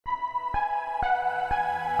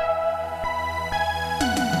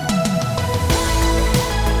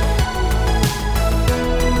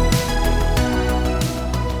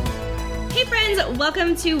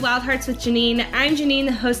welcome to Wild Hearts with Janine. I'm Janine,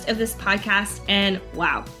 the host of this podcast, and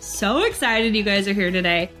wow, so excited you guys are here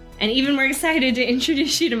today. And even more excited to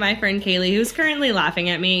introduce you to my friend Kaylee, who's currently laughing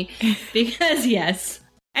at me because yes.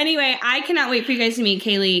 Anyway, I cannot wait for you guys to meet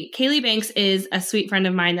Kaylee. Kaylee Banks is a sweet friend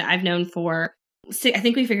of mine that I've known for, I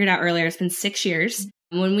think we figured out earlier, it's been 6 years.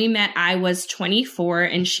 When we met, I was 24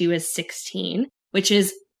 and she was 16, which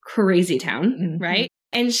is crazy town, right?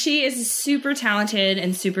 And she is a super talented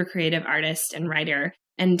and super creative artist and writer.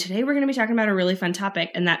 And today we're going to be talking about a really fun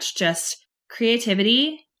topic, and that's just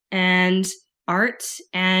creativity and art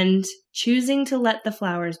and choosing to let the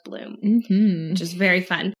flowers bloom, which is very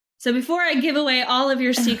fun. So before I give away all of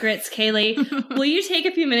your secrets, Kaylee, will you take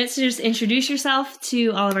a few minutes to just introduce yourself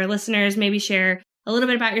to all of our listeners, maybe share a little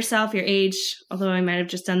bit about yourself, your age, although I might have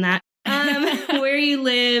just done that, where you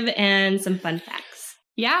live, and some fun facts.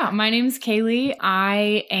 Yeah, my name's Kaylee.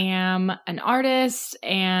 I am an artist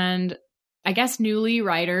and I guess newly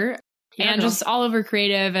writer and just all over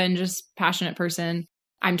creative and just passionate person.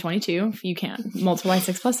 I'm 22. You can't multiply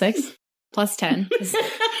 6 plus 6 plus 10.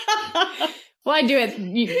 Well, I do it.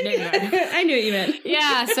 I knew what you meant.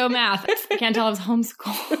 Yeah, so math. I can't tell I was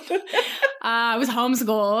homeschooled. I was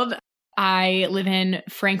homeschooled. I live in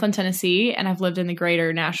Franklin, Tennessee, and I've lived in the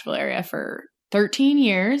greater Nashville area for 13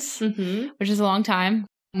 years, which is a long time.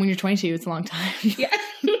 When you're 22, it's a long time. Yeah.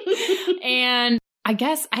 And I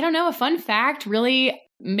guess, I don't know, a fun fact, really,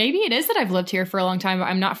 maybe it is that I've lived here for a long time, but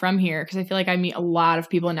I'm not from here because I feel like I meet a lot of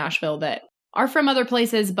people in Nashville that are from other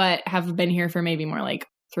places, but have been here for maybe more like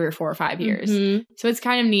 3 or 4 or 5 years. So it's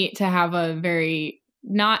kind of neat to have a very,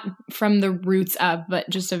 not from the roots up, but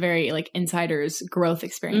just a very like insider's growth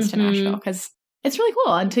experience to Nashville, because it's really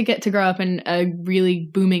cool and to get to grow up in a really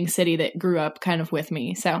booming city that grew up kind of with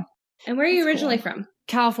me. So, and where are you originally from?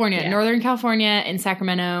 California, Northern California, in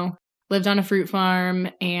Sacramento. Lived on a fruit farm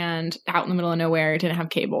and out in the middle of nowhere. Didn't have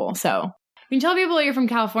cable. So when you tell people you're from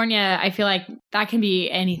California, I feel like that can be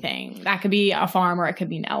anything. That could be a farm or it could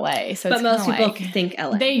be in LA. So, but most people think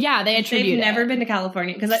LA. They attribute. They've never been to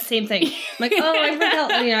California because that same thing. I'm like, oh, I'm from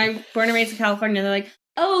California. I'm born and raised in California. They're like,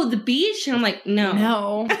 oh, the beach? And I'm like,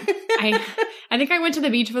 no. I think I went to the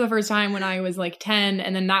beach for the first time when I was like 10,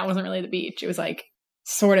 and then that wasn't really the beach. It was like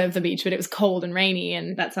sort of the beach, but it was cold and rainy.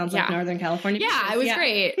 And that sounds like Northern California. Yeah, it was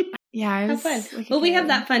great. Yeah, it was fun. Like well, we have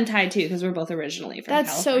that fun tie too because we're both originally from That's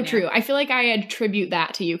California. So true. I feel like I attribute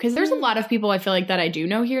that to you because there's a lot of people I feel like that I do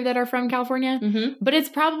know here that are from California, but it's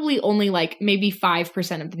probably only like maybe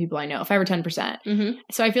 5% of the people I know, 5 or 10%.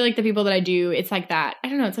 So I feel like the people that I do, it's like that. I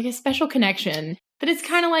don't know. It's like a special connection, but it's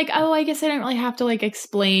kind of like, oh, I guess I don't really have to like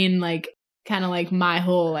explain like kind of like my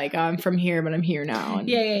whole like, oh, I'm from here, but I'm here now. And,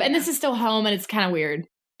 and this is still home, and it's kind of weird.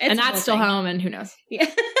 And that's still home, and who knows? Yeah.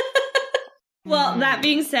 Well, that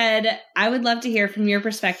being said, I would love to hear from your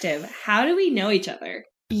perspective. How do we know each other?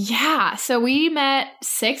 Yeah. So we met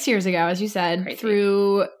 6 years ago, as you said,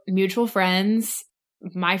 through mutual friends.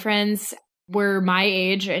 My friends were my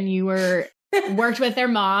age, and you were worked with their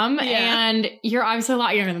mom, and you're obviously a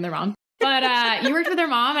lot younger than their mom. But you worked with their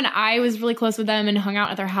mom, and I was really close with them and hung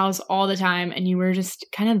out at their house all the time. And you were just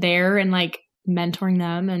kind of there and like mentoring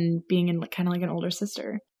them and being in kind of like an older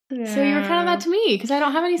sister. Yeah. So you were kind of that to me because I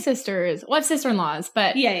don't have any sisters. Well, I have sister-in-laws,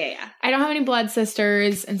 but I don't have any blood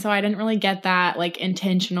sisters. And so I didn't really get that like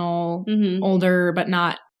intentional older, but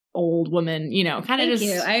not old woman, you know, kind of just.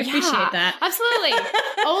 Thank you. I appreciate that.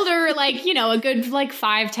 Absolutely. Older, like, you know, a good like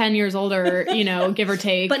 5-10 years older, you know, give or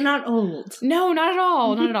take. But not old. No, not at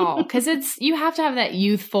all. Not at all. Because you have to have that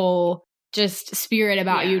youthful just spirit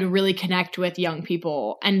about you to really connect with young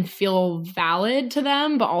people and feel valid to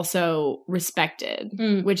them, but also respected,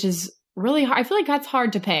 which is really hard. I feel like that's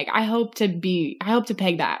hard to peg. I hope to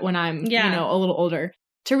peg that when I'm, you know, a little older,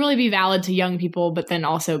 to really be valid to young people, but then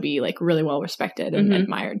also be like really well respected and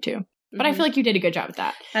admired too. But I feel like you did a good job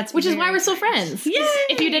at that. Which is why we're still friends. Yay!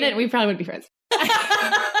 If you didn't, we probably wouldn't be friends.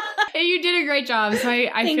 You did a great job. So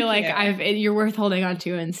I feel like you're worth holding on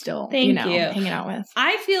to and still, hanging out with.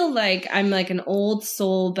 I feel like I'm like an old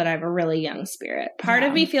soul, but I have a really young spirit. Part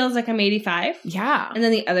of me feels like I'm 85. Yeah. And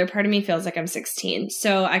then the other part of me feels like I'm 16.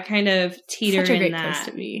 So I kind of teeter Such a in great that. place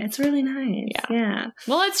to be. It's really nice. Yeah.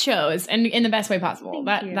 Well, it shows, and in the best way possible.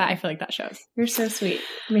 That I feel like that shows. You're so sweet.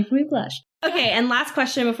 Make me blush. Okay, and last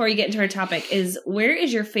question before we get into our topic is, where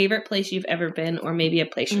is your favorite place you've ever been, or maybe a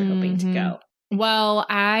place you're hoping to go? Well,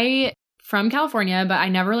 I from California, but I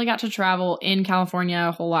never really got to travel in California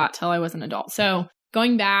a whole lot till I was an adult. So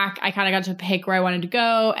going back, I kind of got to pick where I wanted to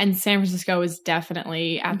go, and San Francisco was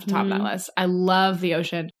definitely at the top of that list. I love the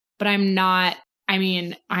ocean, but I I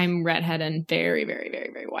mean, I'm redhead and very, very,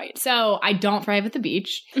 very, very white. So I don't thrive at the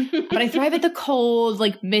beach, but I thrive at the cold,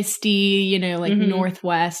 like misty, you know, like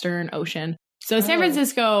northwestern ocean. So San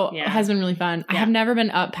Francisco has been really fun. I have never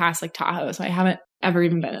been up past like Tahoe, so I haven't ever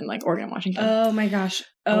even been in like Oregon, Washington. Oh my gosh.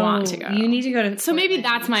 I want to go. You need to go to So maybe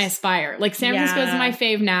that's my aspire. Like San Francisco is my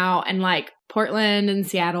fave now, and like Portland and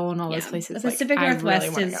Seattle and all those places. The Pacific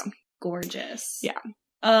Northwest really is gorgeous. Yeah.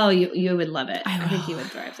 Oh, you would love it. I think you would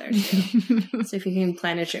thrive there too. So if you can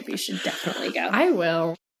plan a trip, you should definitely go. I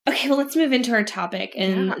will. Okay, well, let's move into our topic,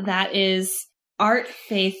 and that is art,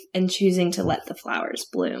 faith, and choosing to let the flowers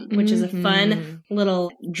bloom, which is a fun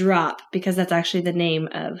little drop because that's actually the name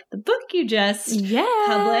of the book you just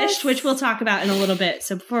published, which we'll talk about in a little bit.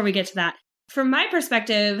 So before we get to that, from my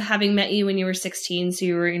perspective, having met you when you were 16, so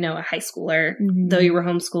you were, you know, a high schooler, though you were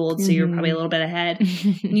homeschooled, so you were probably a little bit ahead,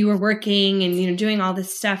 and you were working and, you know, doing all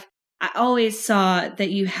this stuff, I always saw that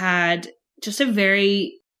you had just a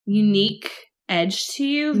very unique edge to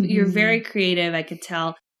you. You're very creative, I could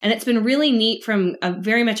tell. And it's been really neat from a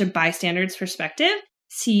very much a bystander's perspective,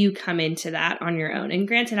 see you come into that on your own. And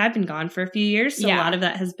granted, I've been gone for a few years, so a lot of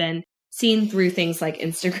that has been seen through things like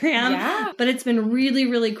Instagram. Yeah. But it's been really,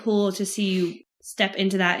 really cool to see you step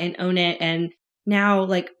into that and own it. And now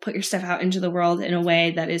like put your stuff out into the world in a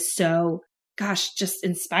way that is so, gosh, just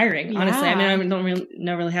inspiring, honestly. I mean, I don't really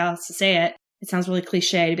know how else to say it. It sounds really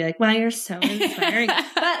cliche to be like, wow, you're so inspiring.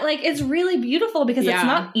 But like, it's really beautiful because it's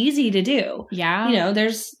not easy to do. Yeah. You know,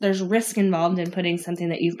 there's risk involved in putting something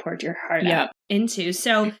that you've poured your heart out into.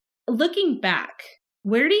 So looking back,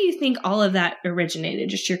 where do you think all of that originated?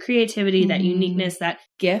 Just your creativity, that uniqueness, that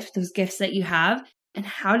gift, those gifts that you have. And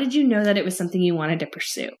how did you know that it was something you wanted to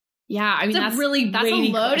pursue? Yeah. I mean, that's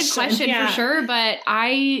a loaded question for sure. But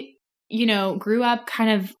I, you know, grew up kind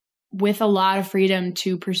of with a lot of freedom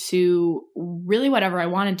to pursue really whatever I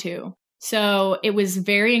wanted to. So it was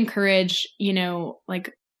very encouraged, you know,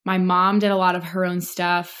 like my mom did a lot of her own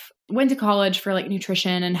stuff, went to college for like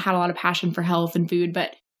nutrition and had a lot of passion for health and food,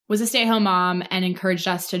 but was a stay-at-home mom and encouraged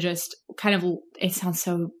us to just kind of, it sounds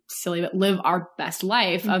so silly, but live our best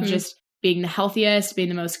life of just being the healthiest, being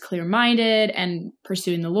the most clear-minded and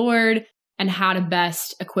pursuing the Lord, and how to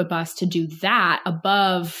best equip us to do that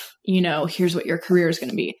above, you know, here's what your career is going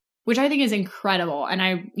to be, which I think is incredible. And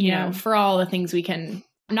I, you know, for all the things we can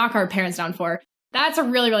knock our parents down for, that's a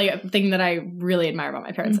really, really good thing that I really admire about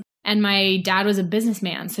my parents. And my dad was a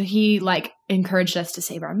businessman. So he like encouraged us to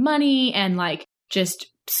save our money and like just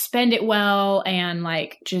spend it well and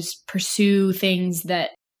like just pursue things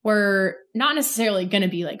that were not necessarily going to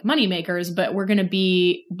be like money makers, but we're going to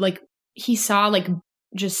be like, he saw like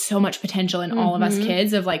just so much potential in all of us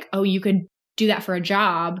kids of like, oh, you could do that for a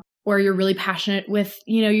job, or you're really passionate with,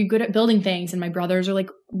 you know, you're good at building things. And my brothers are like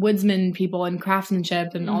woodsman people and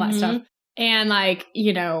craftsmanship and all that stuff. And like,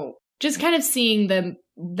 you know, just kind of seeing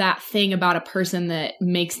that thing about a person that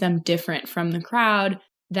makes them different from the crowd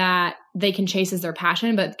that they can chase as their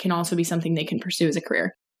passion, but can also be something they can pursue as a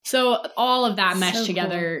career. So all of that meshed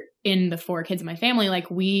together in the 4 kids in my family. Like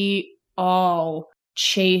we all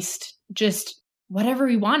chased just whatever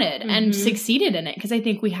we wanted and succeeded in it. Cause I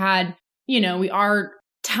think we had, you know, we are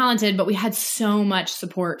talented, but we had so much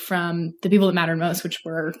support from the people that mattered most, which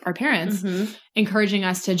were our parents, encouraging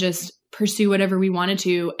us to just pursue whatever we wanted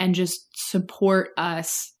to and just support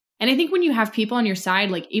us. And I think when you have people on your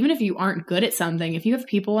side, like even if you aren't good at something, if you have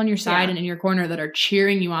people on your side and in your corner that are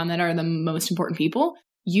cheering you on, that are the most important people,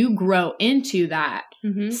 you grow into that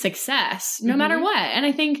success no matter what. And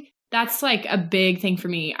I think that's like a big thing for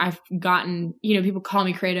me. I've gotten, you know, people call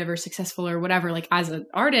me creative or successful or whatever, like as an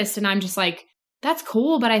artist. And I'm just like, that's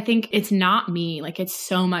cool. But I think it's not me. Like it's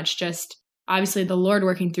so much just obviously the Lord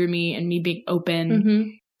working through me and me being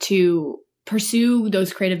open to pursue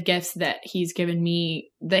those creative gifts that he's given me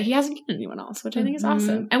that he hasn't given anyone else, which I think is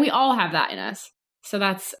awesome. And we all have that in us. So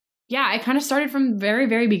that's, yeah, I kind of started from very,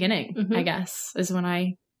 very beginning, I guess, is when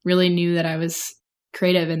I really knew that I was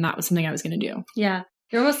creative and that was something I was going to do. Yeah.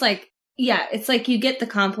 You're almost like, it's like you get the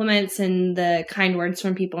compliments and the kind words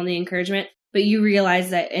from people and the encouragement, but you realize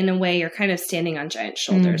that in a way you're kind of standing on giant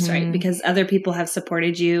shoulders, right? Because other people have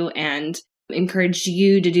supported you and encouraged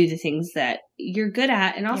you to do the things that you're good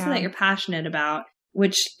at and also that you're passionate about,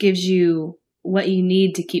 which gives you what you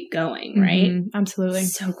need to keep going, right? Absolutely.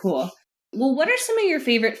 So cool. Well, what are some of your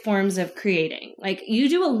favorite forms of creating? Like you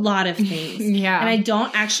do a lot of things. And I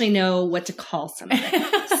don't actually know what to call some of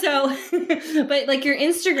it. So, but like your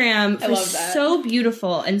Instagram is so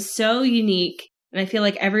beautiful and so unique. And I feel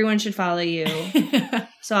like everyone should follow you.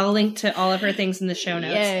 So I'll link to all of her things in the show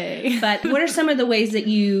notes. Yay. But what are some of the ways that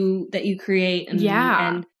you create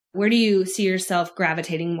and where do you see yourself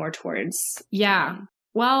gravitating more towards? Yeah.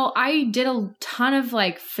 Well, I did a ton of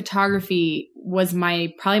like photography was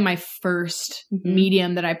probably my first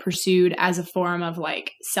medium that I pursued as a form of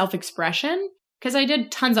like self-expression. Because I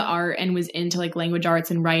did tons of art and was into like language arts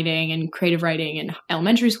and writing and creative writing in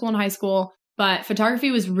elementary school and high school. But photography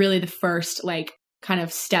was really the first like kind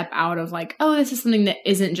of step out of like, oh, this is something that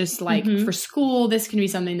isn't just like for school. This can be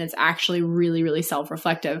something that's actually really, really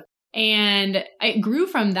self-reflective. And it grew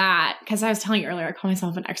from that because I was telling you earlier, I call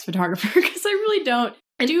myself an ex-photographer because I really don't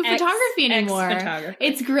do photography anymore.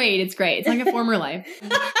 It's great. It's great. It's like a former life.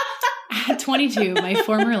 At 22, my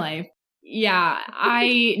former life. Yeah,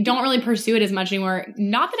 I don't really pursue it as much anymore.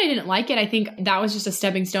 Not that I didn't like it. I think that was just a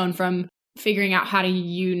stepping stone from figuring out how to,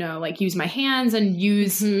 like use my hands and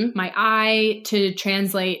use my eye to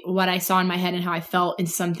translate what I saw in my head and how I felt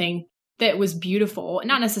into something that was beautiful.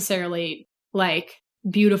 Not necessarily like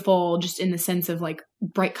beautiful just in the sense of like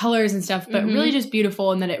bright colors and stuff, but really just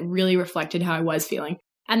beautiful and that it really reflected how I was feeling.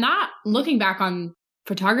 And that, looking back on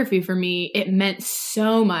photography for me, it meant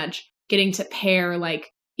so much getting to pair like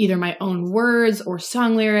either my own words or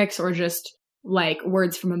song lyrics or just like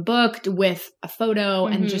words from a book with a photo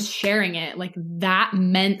and just sharing it. Like that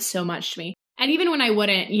meant so much to me. And even when I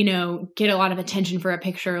wouldn't, get a lot of attention for a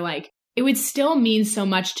picture, like it would still mean so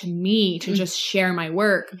much to me to just share my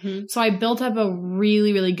work. So I built up a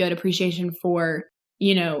really, really good appreciation for,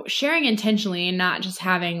 sharing intentionally and not just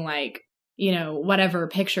having like, whatever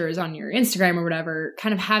pictures on your Instagram or whatever,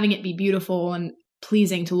 kind of having it be beautiful and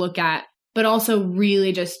pleasing to look at, but also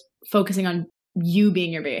really just focusing on you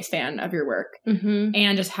being your biggest fan of your work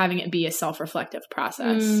and just having it be a self-reflective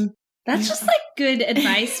process. That's just like good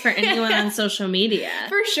advice for anyone on social media.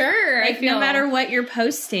 For sure. Like no matter what you're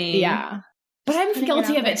posting. Yeah. But I'm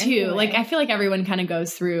guilty of it too. Anyway. Like I feel like everyone kind of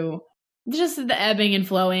goes through just the ebbing and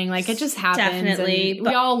flowing. Like it just happens. Definitely.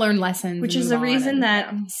 We all learn lessons. Which is the reason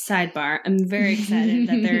that, sidebar, I'm very excited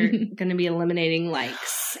that they're going to be eliminating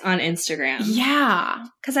likes on Instagram. Yeah.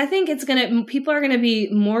 Because I think people are going to be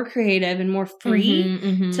more creative and more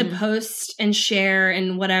free to post and share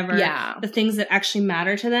and whatever. Yeah. The things that actually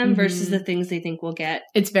matter to them versus the things they think will get.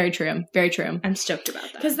 It's very true. Very true. I'm stoked about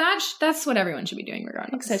that. Because that's what everyone should be doing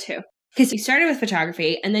regardless. I think so too. Because you started with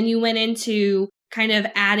photography and then you went into kind of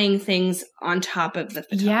adding things on top of the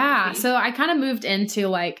photography. Yeah. So I kind of moved into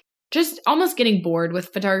like just almost getting bored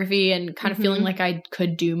with photography and kind of feeling like I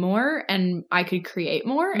could do more and I could create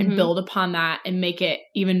more and build upon that and make it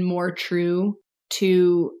even more true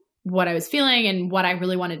to what I was feeling and what I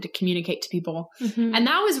really wanted to communicate to people. And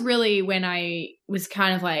that was really when I was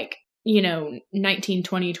kind of like, 19,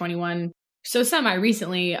 20, 21. So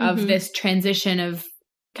semi-recently of this transition of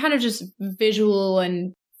kind of just visual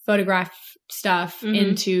and photograph stuff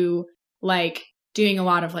into like doing a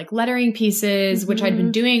lot of like lettering pieces, which I've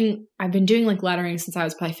been doing like lettering since I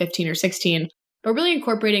was probably 15 or 16, but really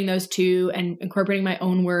incorporating those two and incorporating my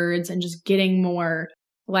own words and just getting more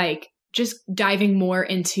like just diving more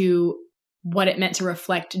into what it meant to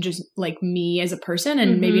reflect just like me as a person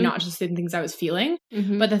and maybe not just the things I was feeling,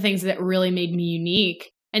 but the things that really made me unique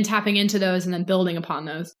and tapping into those and then building upon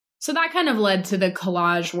those. So that kind of led to the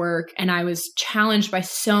collage work. And I was challenged by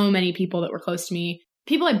so many people that were close to me,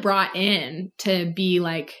 people I brought in to be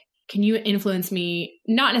like, can you influence me?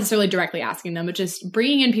 Not necessarily directly asking them, but just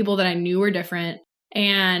bringing in people that I knew were different.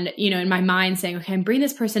 And, in my mind saying, okay, I'm bringing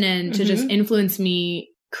this person in to just influence me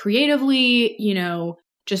creatively,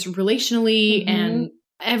 just relationally and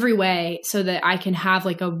every way so that I can have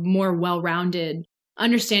like a more well-rounded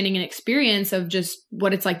understanding and experience of just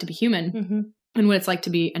what it's like to be human. And what it's like to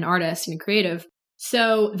be an artist and creative.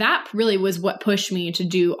 So that really was what pushed me to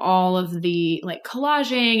do all of the like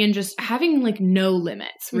collaging and just having like no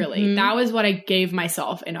limits, really. That was what I gave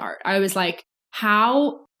myself in art. I was like,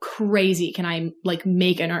 how crazy can I like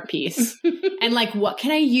make an art piece? And like, what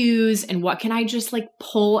can I use? And what can I just like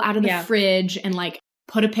pull out of the fridge and like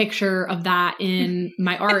put a picture of that in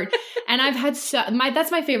my art? And I've had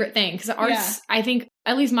that's my favorite thing. Because art's, I think,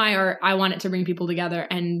 at least my art, I want it to bring people together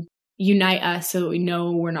and unite us so that we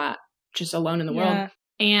know we're not just alone in the world.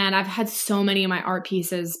 And I've had so many of my art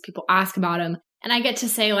pieces, people ask about them, and I get to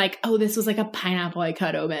say like, oh, this was like a pineapple I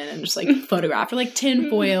cut open and just like photographed, or like tin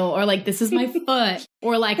foil, or like this is my foot,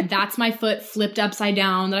 or like that's my foot flipped upside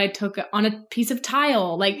down that I took on a piece of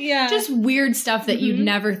tile. Like just weird stuff that you'd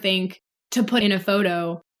never think to put in a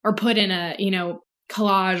photo or put in a,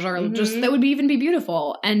 collage or just that would even be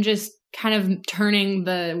beautiful, and just kind of turning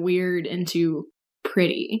the weird into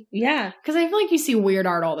pretty. Yeah. Because I feel like you see weird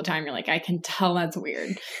art all the time. You're like, I can tell that's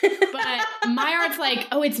weird. But my art's like,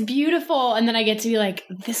 oh, it's beautiful. And then I get to be like,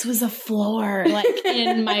 this was a floor, like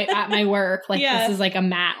at my work. Like, this is like a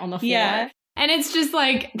mat on the floor. Yeah. And it's just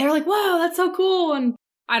like, they're like, whoa, that's so cool. And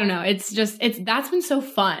I don't know. That's been so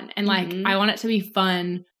fun. And like, I want it to be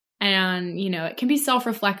fun. And, you know, it can be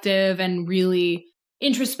self-reflective and really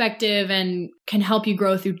introspective and can help you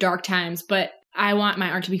grow through dark times. But I want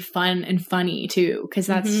my art to be fun and funny too, because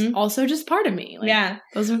that's also just part of me. Like,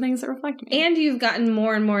 those are things that reflect me. And you've gotten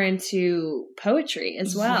more and more into poetry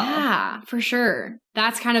as well. Yeah, for sure.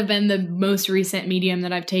 That's kind of been the most recent medium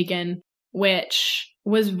that I've taken, which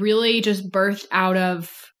was really just birthed out of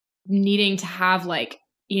needing to have like,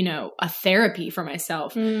 you know, a therapy for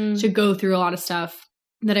myself to go through a lot of stuff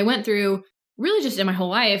that I went through really just in my whole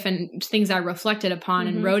life and things I reflected upon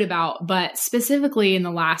and wrote about, but specifically in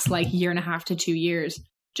the last like 1.5 to 2 years,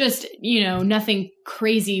 just, you know, nothing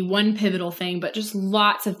crazy, one pivotal thing, but just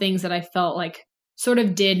lots of things that I felt like sort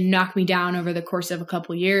of did knock me down over the course of a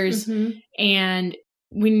couple years. And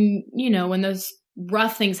when, you know, when those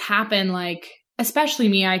rough things happen, like, especially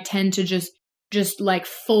me, I tend to just like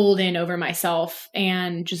fold in over myself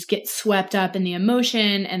and just get swept up in the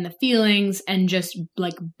emotion and the feelings and just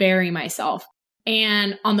like bury myself.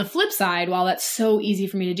 And on the flip side, while that's so easy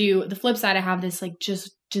for me to do, the flip side, I have this like just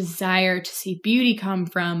desire to see beauty come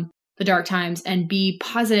from the dark times and be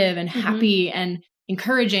positive and happy and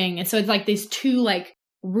encouraging. And so it's like these two like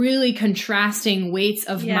really contrasting weights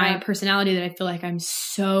of my personality that I feel like I'm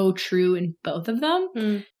so true in both of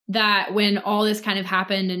them, that when all this kind of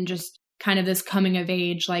happened and just kind of this coming of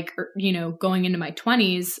age, like, you know, going into my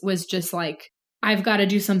 20s was just like, I've got to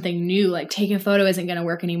do something new. Like taking a photo isn't going to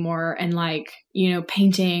work anymore. And like, you know,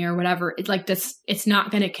 painting or whatever, it's like this, it's not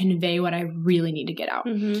going to convey what I really need to get out.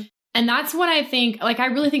 And that's what I think, like, I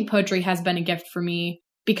really think poetry has been a gift for me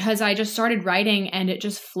because I just started writing and it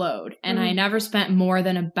just flowed. And I never spent more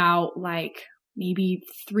than about like maybe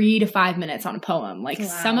 3 to 5 minutes on a poem. Like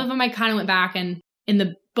some of them I kind of went back and in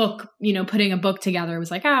the book, you know, putting a book together was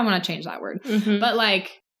like, I want to change that word. But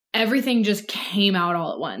like everything just came out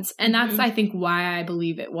all at once. And that's, I think, why I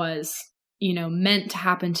believe it was, you know, meant to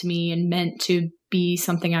happen to me and meant to be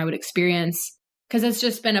something I would experience, because it's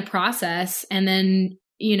just been a process. And then,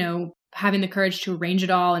 you know, having the courage to arrange it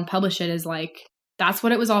all and publish it is like, that's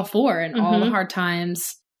what it was all for. And all the hard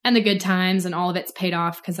times and the good times and all of it's paid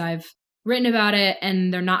off because I've written about it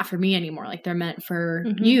and they're not for me anymore. Like they're meant for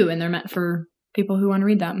you and they're meant for people who want to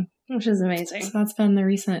read them. Which is amazing. So that's been the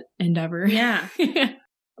recent endeavor. Yeah.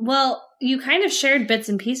 Well, you kind of shared bits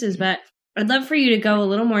and pieces, but I'd love for you to go a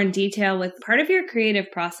little more in detail with part of your creative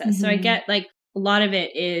process. So I get like a lot of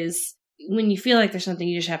it is when you feel like there's something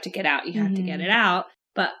you just have to get out, you have to get it out.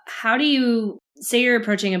 But how do you, say you're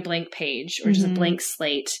approaching a blank page or just a blank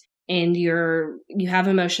slate and you have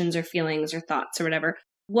emotions or feelings or thoughts or whatever,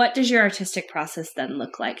 what does your artistic process then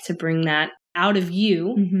look like to bring that out of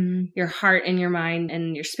you, your heart and your mind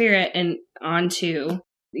and your spirit and onto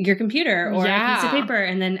your computer or a piece of paper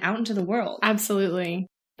and then out into the world? Absolutely.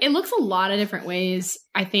 It looks a lot of different ways.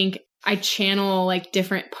 I think I channel like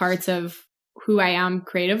different parts of who I am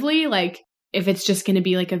creatively. Like if it's just going to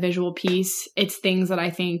be like a visual piece, it's things that I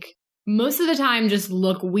think most of the time just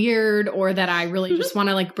look weird or that I really just want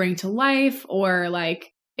to like bring to life. Or like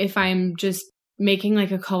if I'm just making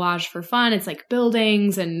like a collage for fun, it's like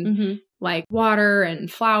buildings and like water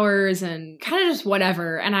and flowers and kind of just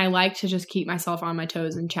whatever. And I like to just keep myself on my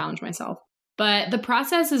toes and challenge myself. But the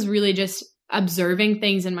process is really just observing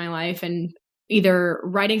things in my life and either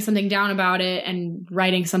writing something down about it and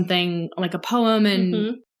writing something like a poem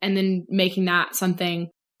and then making that something,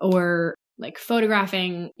 or like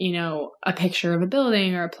photographing, you know, a picture of a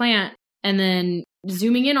building or a plant and then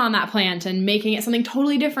zooming in on that plant and making it something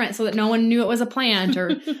totally different so that no one knew it was a plant,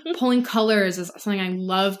 or pulling colors is something I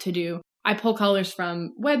love to do. I pull colors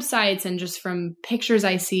from websites and just from pictures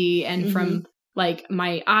I see and from like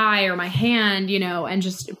my eye or my hand, you know, and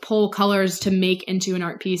just pull colors to make into an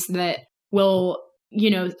art piece that will,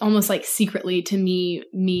 you know, almost like secretly to me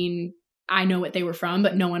mean I know what they were from,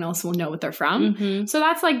 but no one else will know what they're from. So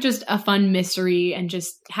that's like just a fun mystery and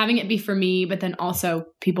just having it be for me, but then also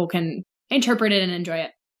people can interpret it and enjoy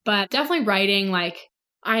it. But definitely writing, like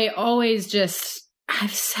I always just have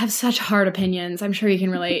such hard opinions. I'm sure you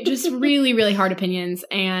can relate. Just really, really hard opinions,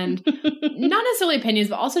 and not necessarily opinions,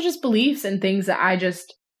 but also just beliefs and things that I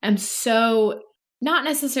just am so not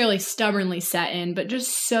necessarily stubbornly set in, but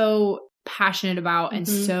just so passionate about and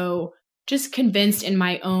so just convinced in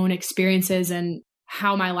my own experiences and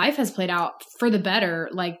how my life has played out for the better,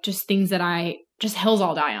 like just things that I just hills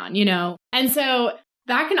I'll die on, you know? And so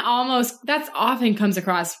that's often comes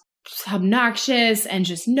across obnoxious and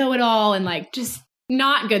just know-it-all and like just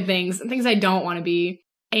not good things I don't want to be.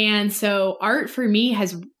 And so art for me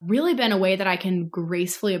has really been a way that I can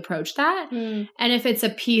gracefully approach that. And if it's a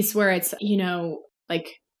piece where it's, like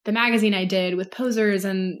the magazine I did with posers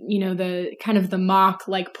and, the kind of the mock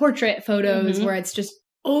like portrait photos where it's just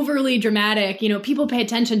overly dramatic, people pay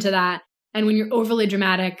attention to that. And when you're overly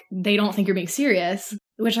dramatic, they don't think you're being serious,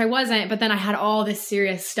 which I wasn't. But then I had all this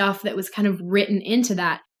serious stuff that was kind of written into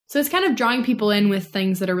that. So it's kind of drawing people in with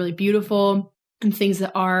things that are really beautiful and things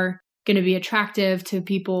that are going to be attractive to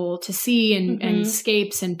people to see and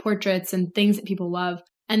scapes and portraits and things that people love.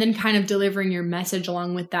 And then kind of delivering your message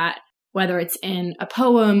along with that, whether it's in a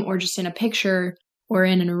poem or just in a picture or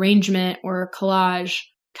in an arrangement or a collage,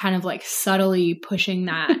 kind of like subtly pushing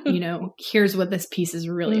that, here's what this piece is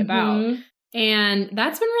really about. And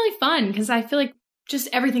that's been really fun because I feel like just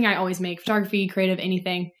everything I always make, photography, creative,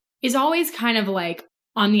 anything, is always kind of like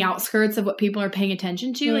on the outskirts of what people are paying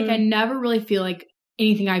attention to. Like I never really feel like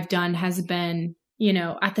anything I've done has been,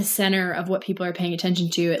 at the center of what people are paying attention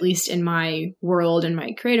to, at least in my world, in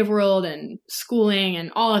my creative world and schooling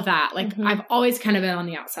and all of that. Like I've always kind of been on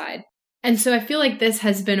the outside. And so I feel like this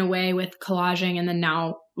has been a way with collaging and then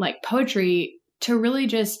now like poetry to really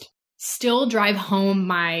just still drive home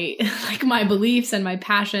my beliefs and my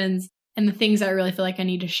passions and the things I really feel like I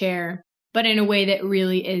need to share, but in a way that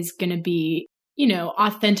really is going to be,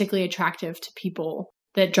 authentically attractive to people,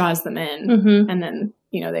 that draws them in. And then,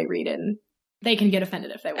 they read it and they can get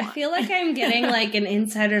offended if they want. I feel like I'm getting like an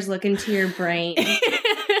insider's look into your brain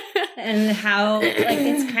and how like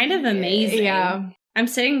it's kind of amazing. Yeah. I'm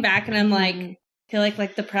sitting back and I'm like, feel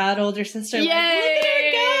like the proud older sister. Yay!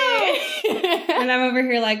 Like, look at her go! And I'm over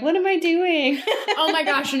here like, what am I doing? Oh my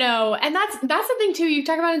gosh, no. And that's the thing too. You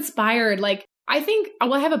talk about inspired. Like, I think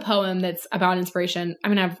I have a poem that's about inspiration. I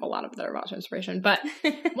mean, I have a lot of that are about inspiration, but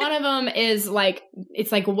one of them is like,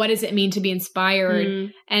 it's like, what does it mean to be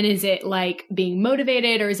inspired? And is it like being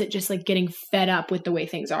motivated or is it just like getting fed up with the way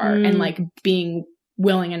things are and like being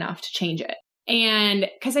willing enough to change it? And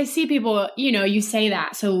because I see people, you say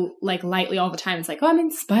that so like lightly all the time. It's like, oh, I'm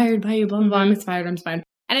inspired by you, blah, blah, blah. I'm inspired.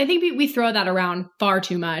 And I think we throw that around far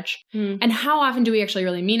too much. And how often do we actually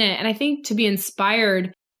really mean it? And I think to be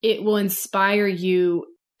inspired, it will inspire you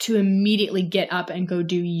to immediately get up and go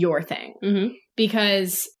do your thing.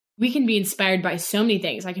 Because we can be inspired by so many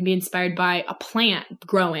things. I can be inspired by a plant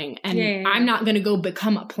growing and I'm not going to go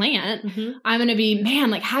become a plant. I'm going to be, man,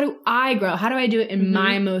 like, how do I grow? How do I do it in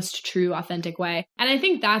my most true, authentic way? And I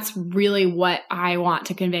think that's really what I want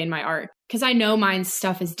to convey in my art. Because I know my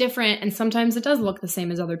stuff is different and sometimes it does look the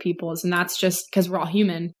same as other people's. And that's just because we're all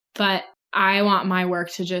human. But I want my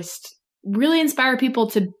work to just really inspire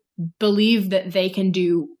people to believe that they can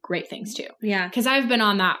do great things too. Yeah. Because I've been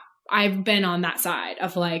on that side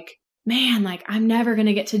of like, man, like I'm never going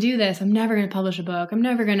to get to do this. I'm never going to publish a book. I'm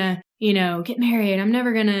never going to, get married. I'm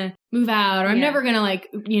never going to move out or I'm never going to like,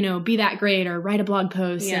 be that great or write a blog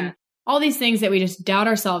post and all these things that we just doubt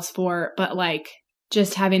ourselves for. But like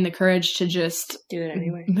just having the courage to just do it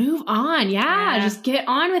anyway. Move on. Yeah. Just get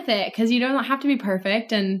on with it because you don't have to be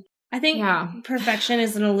perfect. And I think perfection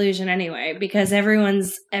is an illusion anyway, because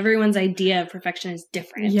everyone's idea of perfection is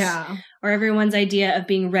different. Yeah. Or everyone's idea of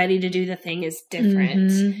being ready to do the thing is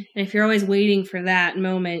different. And if you're always waiting for that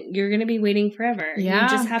moment, you're going to be waiting forever. Yeah. You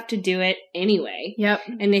just have to do it anyway. Yep.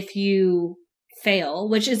 And if you fail,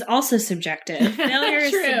 which is also subjective, failure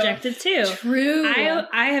is subjective too. True.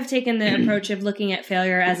 I have taken the approach of looking at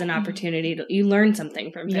failure as an opportunity you learn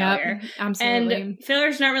something from failure. Yep, absolutely. And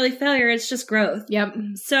failure's not really failure, it's just growth. Yep.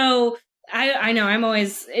 So I know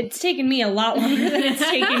it's taken me a lot longer than it's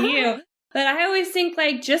taken you. But I always think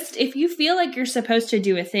like just if you feel like you're supposed to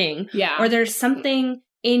do a thing or there's something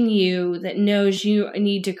in you that knows you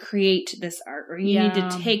need to create this art or you need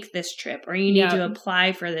to take this trip or you need to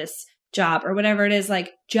apply for this job or whatever it is,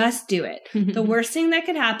 like just do it. The worst thing that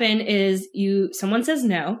could happen is someone says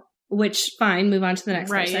no, which fine, move on to the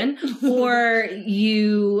next person, or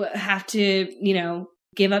you have to,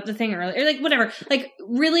 give up the thing early or like whatever. Like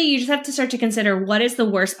really, you just have to start to consider what is the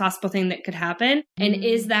worst possible thing that could happen and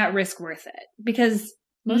is that risk worth it? Because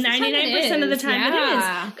 99% of the time it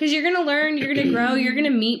is. Because you're going to learn, you're going to grow, you're going to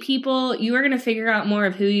meet people, you are going to figure out more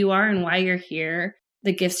of who you are and why you're here.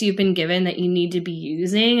 The gifts you've been given that you need to be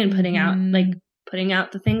using and putting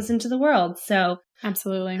out the things into the world. So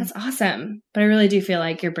absolutely. That's awesome. But I really do feel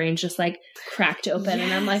like your brain's just like cracked open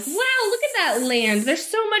and I'm like, wow, look at that land. There's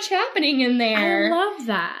so much happening in there. I love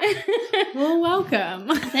that. Well, welcome.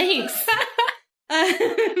 Thanks.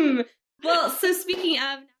 Well, so speaking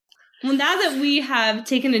of, Well, now that we have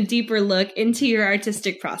taken a deeper look into your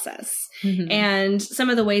artistic process and some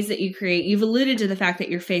of the ways that you create, you've alluded to the fact that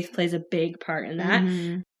your faith plays a big part in that.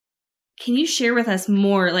 Can you share with us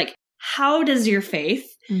more, like, how does your faith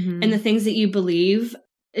and the things that you believe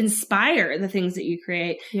inspire the things that you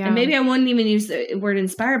create? And maybe I wouldn't even use the word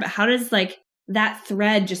inspire, but how does, like, that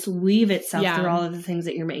thread just weave itself through all of the things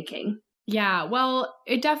that you're making? Yeah, well,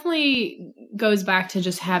 it definitely goes back to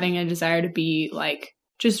just having a desire to be, like,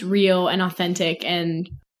 just real and authentic. And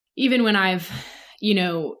even when I've, you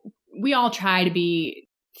know, we all try to be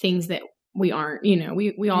things that we aren't, you know,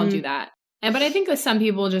 we all do that. But I think that some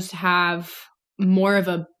people just have more of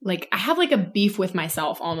a, like, I have like a beef with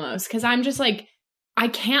myself almost, because I'm just like, I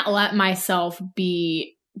can't let myself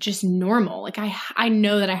be just normal. Like, I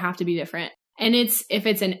know that I have to be different. And if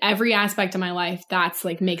it's in every aspect of my life, that's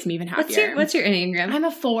like makes me even happier. What's your Enneagram? I'm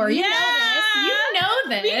a 4. You know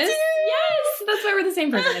this. Me too. Yes. That's why we're the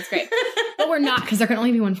same person. It's great. But we're not, because there can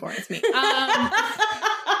only be one 4. It's me.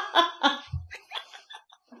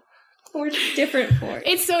 We're different 4s.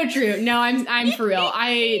 It's so true. No, I'm for real.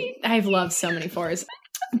 I've loved so many 4s.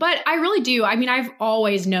 But I really do. I mean, I've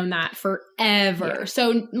always known that forever. Yeah.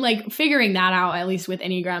 So like figuring that out, at least with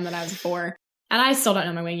Enneagram, that I was a 4. And I still don't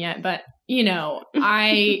know my wing yet, but you know,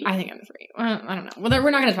 I think I'm a 3. Well, I don't know. Well,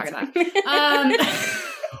 we're not going to talk about that.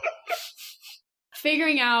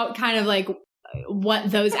 Figuring out kind of like what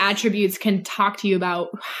those attributes can talk to you about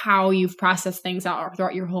how you've processed things out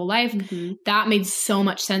throughout your whole life. That made so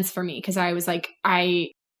much sense for me, because I was like,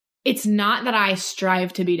 it's not that I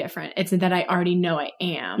strive to be different. It's that I already know I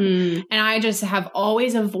am. And I just have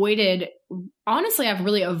always avoided, honestly, I've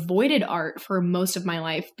really avoided art for most of my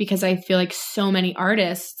life, because I feel like so many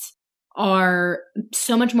artists are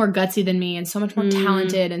so much more gutsy than me and so much more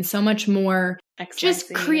talented and so much more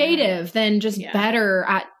just creative than just better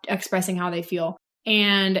at expressing how they feel.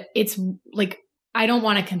 And it's like, I don't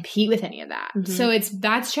want to compete with any of that. So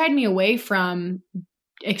that's shied me away from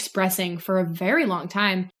expressing for a very long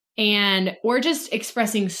time. Or just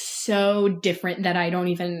expressing so different that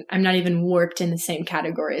I'm not even warped in the same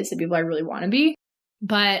category as the people I really want to be.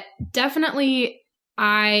 But definitely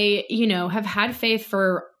I, you know, have had faith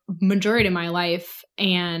for majority of my life,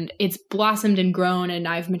 and it's blossomed and grown, and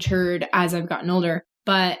I've matured as I've gotten older.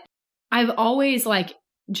 But I've always like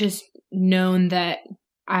just known that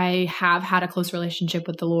I have had a close relationship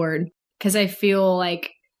with the Lord, because I feel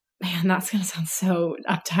like, man, that's going to sound so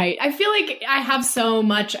uptight. I feel like I have so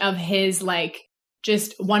much of his, like,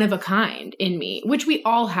 just one of a kind in me, which we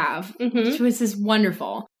all have, which is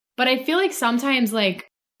wonderful. But I feel like sometimes, like,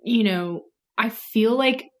 you know, I feel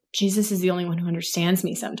like Jesus is the only one who understands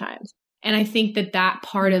me sometimes. And I think that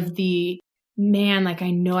part of the, man, like,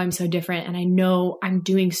 I know I'm so different, and I know I'm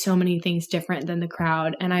doing so many things different than the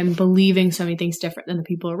crowd, and I'm believing so many things different than the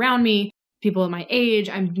people around me, people at my age.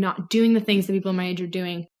 I'm not doing the things that people at my age are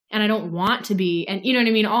doing. And I don't want to be. And you know what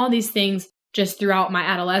I mean? All these things just throughout my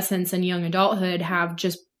adolescence and young adulthood have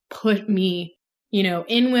just put me, you know,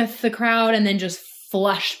 in with the crowd and then just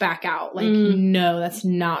flushed back out. Like, no, that's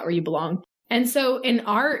not where you belong. And so in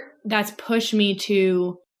art, that's pushed me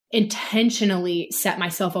to intentionally set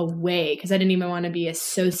myself away, because I didn't even want to be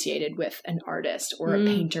associated with an artist or a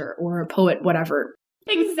painter or a poet, whatever.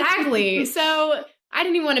 Exactly. So I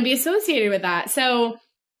didn't even want to be associated with that. So,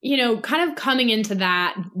 you know, kind of coming into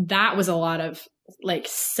that was a lot of like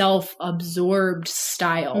self-absorbed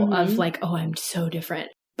style of like, oh, I'm so different.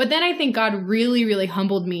 But then I think God really, really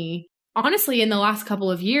humbled me, honestly, in the last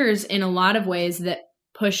couple of years in a lot of ways that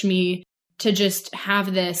pushed me to just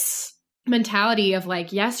have this mentality of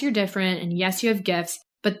like, yes, you're different, and yes, you have gifts,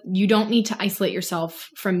 but you don't need to isolate yourself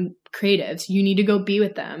from creatives. You need to go be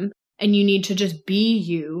with them, and you need to just be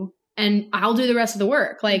you. And I'll do the rest of the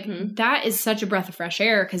work. Like, that is such a breath of fresh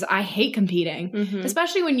air, because I hate competing,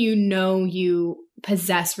 especially when you know you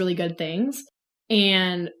possess really good things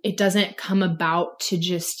and it doesn't come about to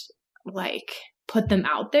just like put them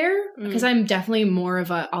out there. Because I'm definitely more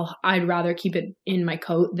of I'd rather keep it in my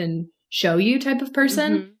coat than show you type of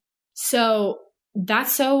person. So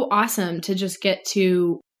that's so awesome to just get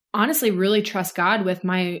to honestly really trust God with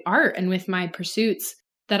my art and with my pursuits,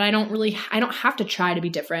 that I don't have to try to be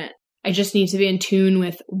different. I just need to be in tune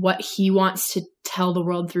with what he wants to tell the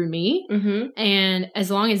world through me. And as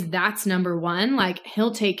long as that's number one, like,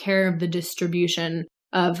 he'll take care of the distribution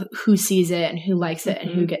of who sees it and who likes it and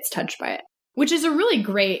who gets touched by it, which is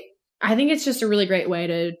I think it's just a really great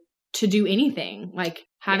way to do anything, like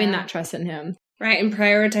having that trust in him. Right. And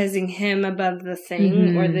prioritizing him above the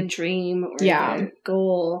thing or the dream or the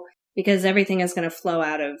goal, because everything is going to flow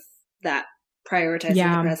out of that prioritizing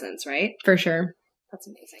the presence, right? For sure. That's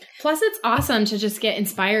amazing. Plus, it's awesome to just get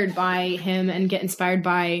inspired by him and get inspired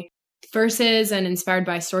by verses and inspired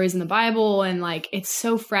by stories in the Bible. And like, it's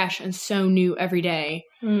so fresh and so new every day,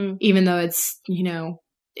 even though it's, you know,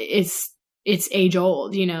 it's age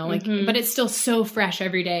old, you know, like, but it's still so fresh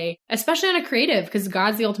every day, especially on a creative, because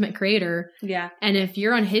God's the ultimate creator. Yeah. And if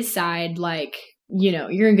you're on his side, like, you know,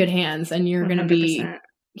 you're in good hands and you're going to be,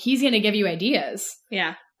 he's going to give you ideas.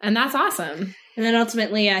 Yeah. And that's awesome. And then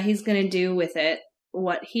ultimately, he's going to do with it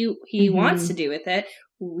what he wants to do with it.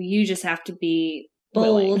 You just have to be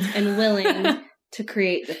bold and willing to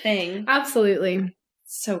create the thing. Absolutely.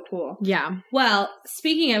 So cool. Yeah. Well,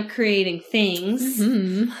 speaking of creating things,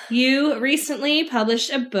 you recently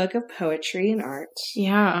published a book of poetry and art.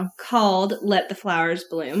 Yeah. Called Let the Flowers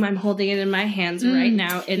Bloom. I'm holding it in my hands right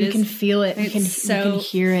now. You can feel it. You can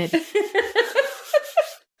hear it.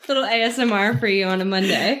 Little ASMR for you on a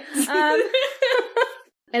Monday.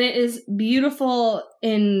 And it is beautiful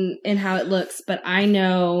in how it looks, but I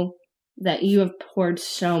know that you have poured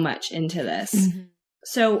so much into this.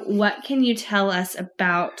 So what can you tell us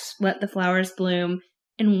about Let the Flowers Bloom,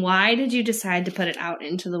 and why did you decide to put it out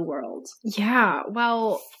into the world? Yeah,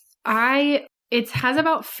 well, it has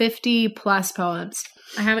about 50 plus poems.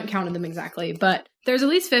 I haven't counted them exactly, but there's at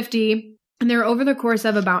least 50, and they're over the course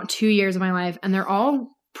of about 2 years of my life, and they're all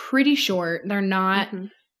pretty short. They're not,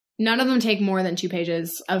 none of them take more than 2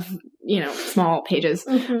 pages of, you know, small pages.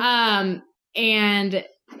 And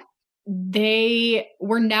they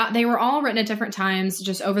were all written at different times,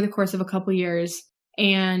 just over the course of a couple years.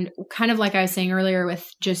 And kind of like I was saying earlier, with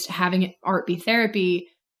just having art be therapy,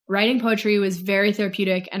 writing poetry was very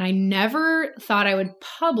therapeutic. And I never thought I would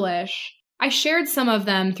publish. I shared some of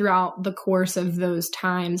them throughout the course of those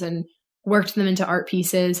times and worked them into art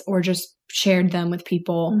pieces or just shared them with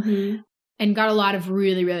people and got a lot of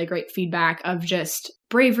really, really great feedback of just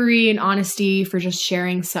bravery and honesty for just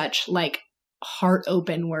sharing such like heart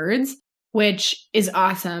open words, which is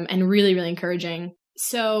awesome and really, really encouraging.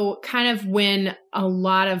 So kind of when a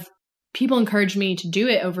lot of people encouraged me to do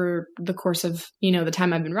it over the course of, you know, the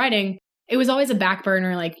time I've been writing, it was always a back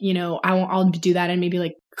burner. Like, you know, I'll do that in maybe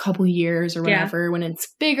like a couple years or whatever when it's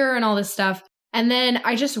bigger and all this stuff. And then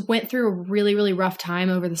I just went through a really, really rough time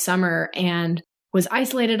over the summer and was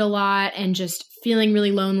isolated a lot and just feeling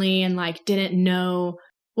really lonely and like didn't know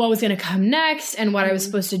what was going to come next and what I was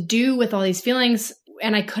supposed to do with all these feelings.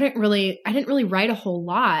 And I didn't really write a whole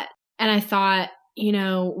lot. And I thought, you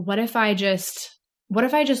know, what if I just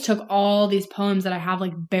took all these poems that I have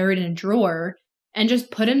like buried in a drawer and just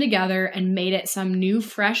put them together and made it some new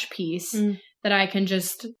fresh piece that I can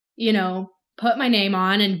just, you know, put my name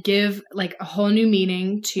on and give like a whole new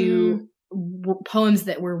meaning to poems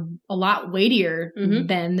that were a lot weightier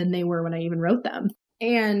than they were when I even wrote them.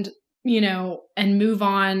 And, you know, and move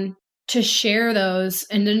on to share those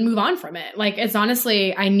and then move on from it. Like, it's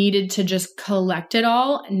honestly, I needed to just collect it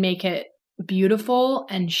all and make it beautiful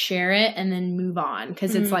and share it and then move on.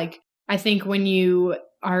 Cause it's like, I think when you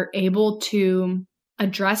are able to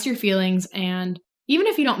address your feelings, and even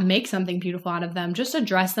if you don't make something beautiful out of them, just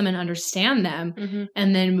address them and understand them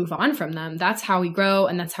and then move on from them. That's how we grow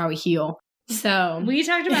and that's how we heal. So we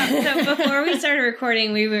talked about, so before we started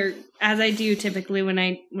recording, we were, as I do typically when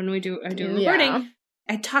I do a recording,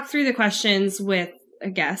 I talk through the questions with a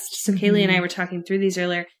guest. So Kaylee and I were talking through these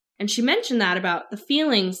earlier, and she mentioned that about the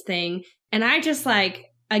feelings thing. And I just like,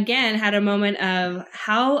 again, had a moment of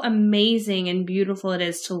how amazing and beautiful it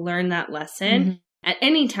is to learn that lesson at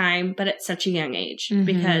any time, but at such a young age,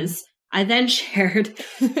 because I then shared,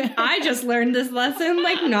 I just learned this lesson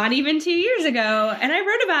like not even 2 years ago. And I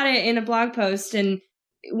wrote about it in a blog post. And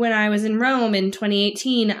when I was in Rome in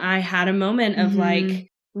 2018, I had a moment of like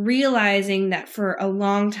realizing that for a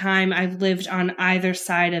long time, I've lived on either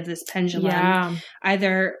side of this pendulum. Yeah.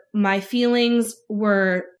 Either my feelings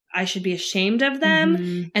were, I should be ashamed of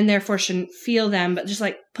them and therefore shouldn't feel them, but just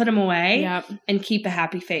like put them away and keep a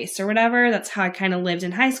happy face or whatever. That's how I kind of lived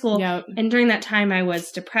in high school. And during that time, I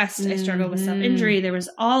was depressed. I struggled with self-injury. There was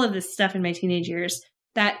all of this stuff in my teenage years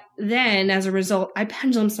that then, as a result, I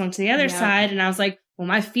pendulum swung to the other side. And I was like, well,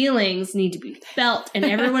 my feelings need to be felt and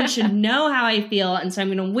everyone should know how I feel. And so I'm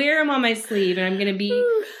going to wear them on my sleeve and I'm going to be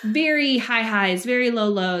very high highs, very low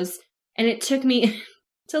lows. And it took me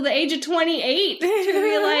till the age of 28 to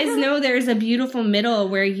realize, no, there's a beautiful middle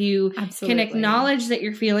where you can acknowledge that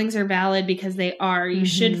your feelings are valid because they are. You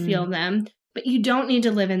should feel them, but you don't need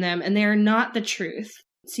to live in them, and they are not the truth.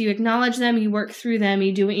 So you acknowledge them, you work through them,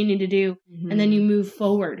 you do what you need to do, and then you move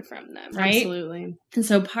forward from them, right? Absolutely. And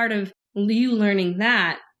so part of you learning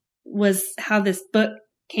that was how this book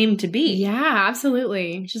came to be. Yeah,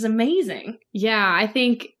 absolutely. Which is amazing. Yeah, I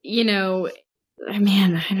think, you know,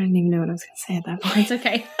 man, I don't even know what I was going to say at that point. It's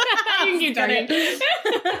okay. You can keep talking.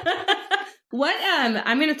 What,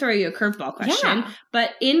 I'm going to throw you a curveball question, Yeah.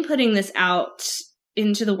 but in putting this out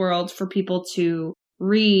into the world for people to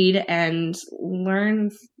read and learn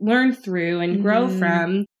through and grow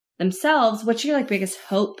from themselves, what's your like biggest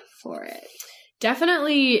hope for it?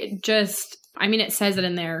 Definitely just, I mean, it says it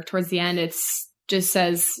in there towards the end. It's just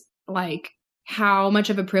says like how much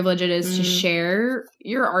of a privilege it is to share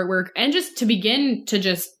your artwork and just to begin to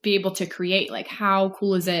just be able to create. Like, how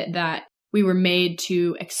cool is it that we were made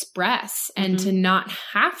to express and to not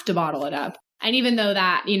have to bottle it up? And even though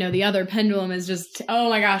that, you know, the other pendulum is just, oh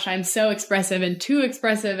my gosh, I'm so expressive and too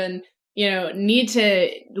expressive and, you know, need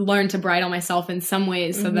to learn to bridle myself in some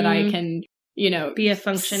ways so that I can, you know, Be a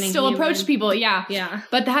functioning still human. approach people. Yeah. Yeah.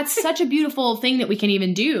 But that's such a beautiful thing that we can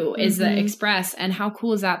even do is the express. And how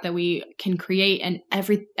cool is that we can create, and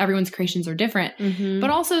everyone's creations are different,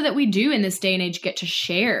 but also that we do in this day and age get to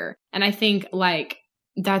share. And I think like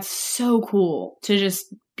that's so cool to just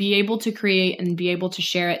be able to create and be able to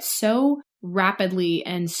share it so rapidly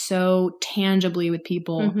and so tangibly with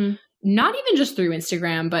people, not even just through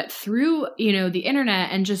Instagram, but through, you know, the internet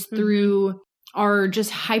and just through our just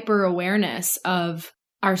hyper awareness of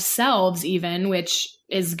ourselves even, which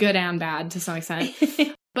is good and bad to some extent,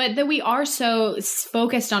 but that we are so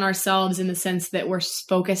focused on ourselves in the sense that we're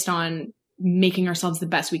focused on making ourselves the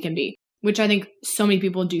best we can be, which I think so many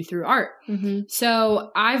people do through art. So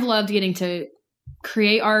I've loved getting to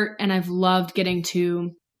create art, and I've loved getting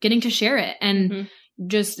to share it, and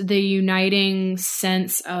just the uniting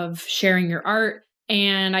sense of sharing your art.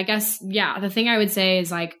 And I guess, yeah, the thing I would say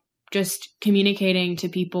is like just communicating to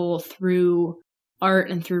people through art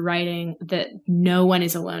and through writing that no one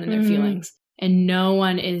is alone in their feelings, and no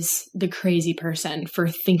one is the crazy person for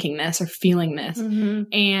thinking this or feeling this.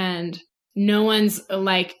 And no one's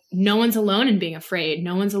alone in being afraid.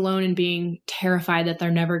 No one's alone in being terrified that they're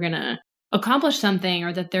never going to accomplish something,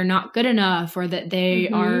 or that they're not good enough, or that they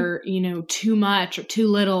are, you know, too much or too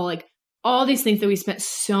little. Like all these things that we spent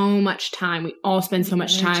so much time, we all spend so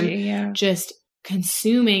much time just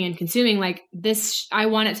consuming. Like this, I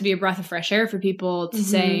want it to be a breath of fresh air for people to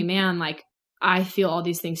say, man, like I feel all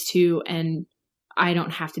these things too, and I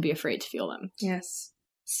don't have to be afraid to feel them. Yes.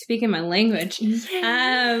 Speaking my language.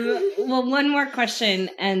 Well, one more question,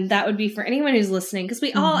 and that would be for anyone who's listening, because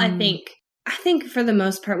we all, I think for the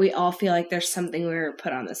most part, we all feel like there's something we were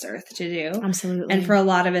put on this earth to do. Absolutely. And for a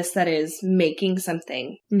lot of us, that is making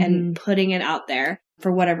something and putting it out there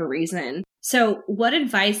for whatever reason. So what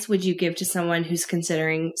advice would you give to someone who's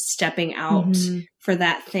considering stepping out for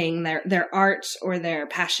that thing, their art or their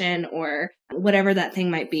passion or whatever that thing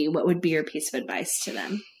might be? What would be your piece of advice to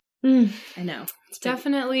them? I know. It's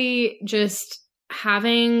definitely just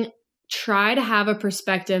try to have a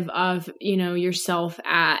perspective of, you know, yourself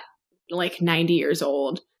at like 90 years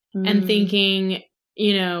old and thinking,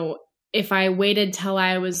 you know, if I waited till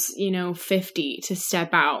I was, you know, 50 to step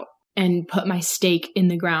out and put my stake in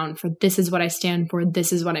the ground for this is what I stand for,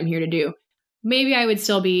 this is what I'm here to do, maybe I would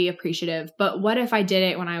still be appreciative. But what if I did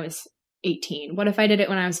it when I was 18? What if I did it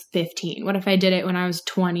when I was 15? What if I did it when I was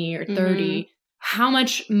 20 or 30? How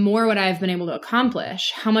much more would I have been able to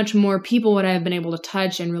accomplish? How much more people would I have been able to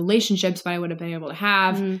touch, and relationships I would have been able to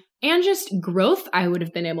have, and just growth I would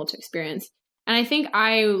have been able to experience? And I think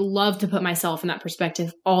I love to put myself in that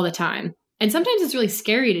perspective all the time. And sometimes it's really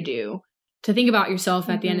scary to do, to think about yourself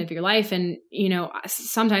at the end of your life. And, you know,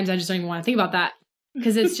 sometimes I just don't even want to think about that,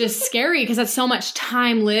 because it's just scary, because that's so much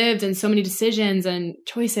time lived and so many decisions and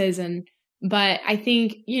choices. But I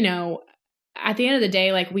think, you know, at the end of the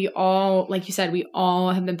day, like we all, like you said, we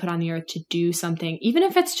all have been put on the earth to do something, even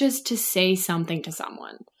if it's just to say something to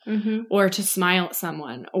someone or to smile at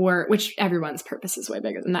someone, or which everyone's purpose is way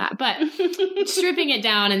bigger than that. But stripping it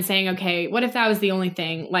down and saying, okay, what if that was the only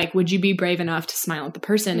thing? Like, would you be brave enough to smile at the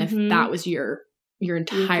person if that was your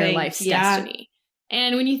entire life's destiny?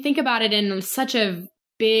 And when you think about it in such a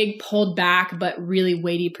big, pulled back, but really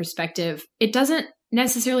weighty perspective, it doesn't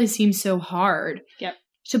necessarily seem so hard.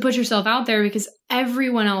 To put yourself out there, because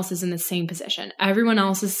everyone else is in the same position. Everyone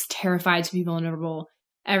else is terrified to be vulnerable.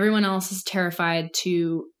 Everyone else is terrified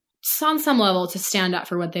to, on some level, to stand up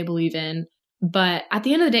for what they believe in. But at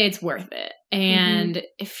the end of the day, it's worth it. And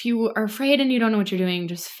if you are afraid and you don't know what you're doing,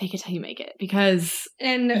 just fake it till you make it, because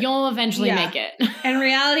you'll eventually make it. And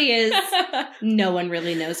reality is no one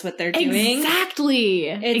really knows what they're doing. Exactly.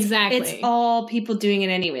 It's all people doing it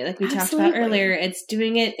anyway. Like we talked about earlier, it's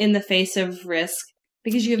doing it in the face of risk,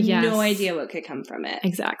 because you have no idea what could come from it.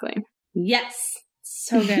 Exactly. Yes.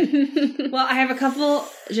 So good. Well, I have a couple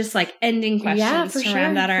just like ending questions to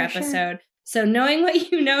round out our episode. So knowing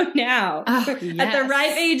what you know now, yes. at the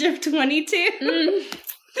ripe age of 22,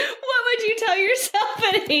 what would you tell yourself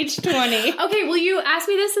at age 20? Okay, well, you asked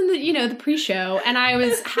me this in the pre-show, and I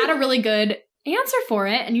had a really good answer for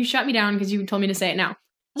it, and you shut me down because you told me to say it now.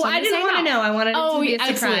 So well, I didn't want to know. I wanted it to be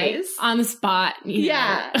a surprise. On the spot.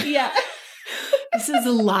 Yeah. This is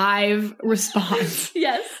a live response.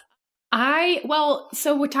 Yes.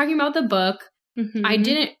 So we're talking about the book. Mm-hmm. I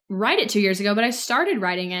didn't write it 2 years ago, but I started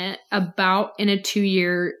writing it about in a 2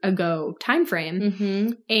 year ago time frame.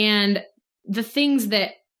 Mm-hmm. And the things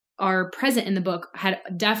that are present in the book had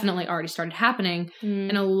definitely already started happening. Mm.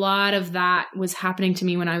 And a lot of that was happening to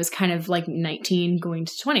me when I was kind of like 19 going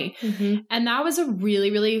to 20. Mm-hmm. And that was a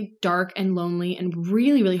really, really dark and lonely and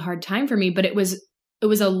really, really hard time for me. But it was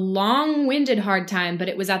a long-winded hard time, but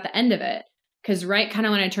it was at the end of it. Because right kind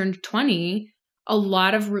of when I turned 20, a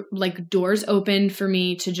lot of like doors opened for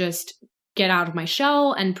me to just get out of my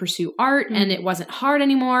shell and pursue art. Mm. And it wasn't hard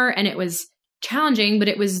anymore. And it was challenging, but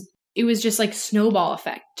it was just like snowball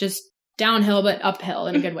effect, just downhill, but uphill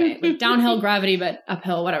in a good way, like downhill gravity, but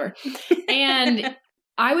uphill, whatever. And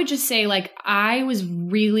I would just say like, I was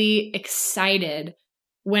really excited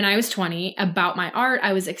when I was 20 about my art.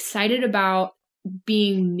 I was excited about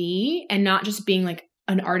being me and not just being like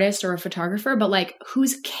an artist or a photographer, but like,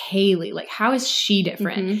 who's Kaylee? Like, how is she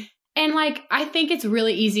different? Mm-hmm. And like, I think it's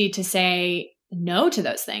really easy to say no to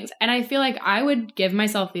those things. And I feel like I would give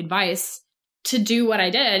myself the advice to do what I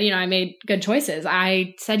did. I made good choices.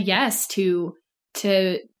 I said yes to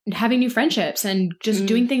having new friendships and just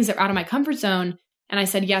doing things that are out of my comfort zone. And I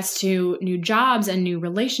said yes to new jobs and new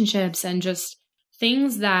relationships and just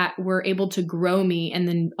things that were able to grow me and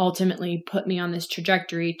then ultimately put me on this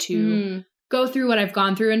trajectory to go through what I've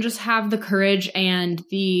gone through and just have the courage and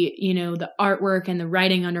the artwork and the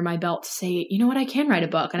writing under my belt to say, you know what, I can write a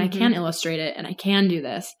book and I can illustrate it and I can do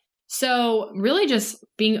this. So really just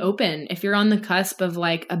being open. If you're on the cusp of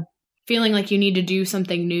like a feeling like you need to do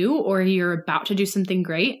something new or you're about to do something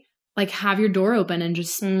great, like have your door open and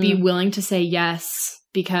just be willing to say yes,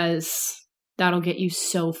 because that'll get you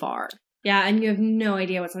so far. Yeah. And you have no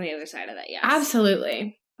idea what's on the other side of that. Yes.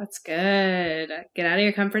 Absolutely. That's good. Get out of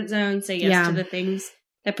your comfort zone. Say yes to the things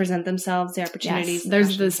that present themselves, the opportunities. Yes,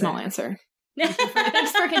 there's the small answer.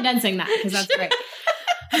 Thanks for condensing that, because that's great.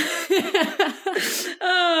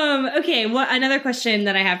 Okay. Another question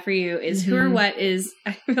that I have for you is who or what is,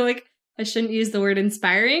 I feel like I shouldn't use the word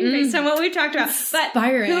inspiring based on what we've talked about,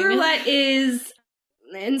 inspiring. But who or what is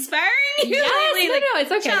inspiring you lately? No,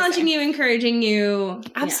 it's okay. Challenging you, encouraging you.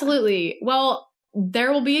 Absolutely. Yeah. Well,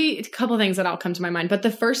 there will be a couple things that all come to my mind, but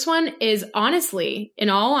the first one is in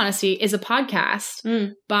all honesty, is a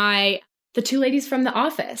podcast by the two ladies from The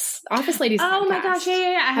Office Ladies. Oh podcast. My gosh,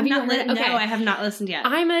 yeah. I have not listened yet.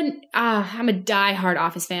 I'm a diehard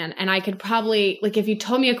Office fan, and I could probably, like, if you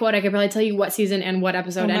told me a quote, I could probably tell you what season and what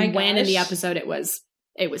episode when in the episode it was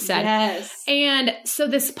said. Yes. And so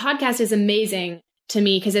this podcast is amazing to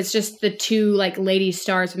me because it's just the two like lady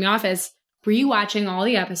stars from The Office rewatching all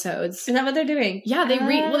the episodes. Is that what they're doing? Yeah, they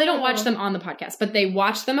don't watch them on the podcast, but they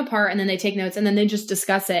watch them apart and then they take notes and then they just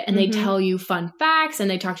discuss it and they tell you fun facts and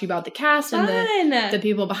they talk to you about the cast and the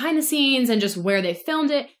people behind the scenes and just where they filmed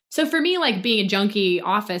it. So for me, like being a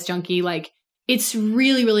Office junkie, like it's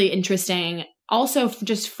really, really interesting. Also,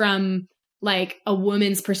 just from like a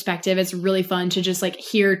woman's perspective, it's really fun to just like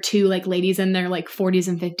hear two like ladies in their like 40s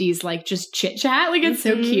and 50s, like just chit chat. Like it's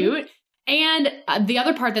so cute. And the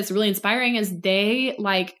other part that's really inspiring is they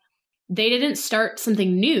didn't start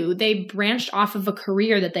something new. They branched off of a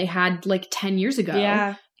career that they had like 10 years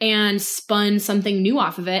ago and spun something new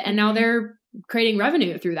off of it. And now they're creating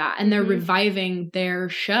revenue through that. And they're reviving their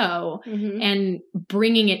show and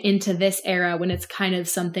bringing it into this era when it's kind of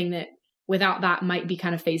something that without that might be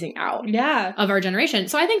kind of phasing out of our generation.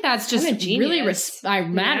 So I think that's just really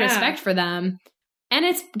mad respect for them. And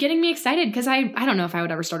it's getting me excited because I don't know if I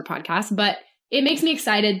would ever start a podcast, but it makes me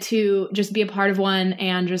excited to just be a part of one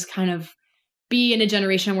and just kind of be in a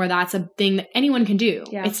generation where that's a thing that anyone can do.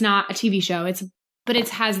 Yeah. It's not a TV show. But it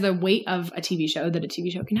has the weight of a TV show that a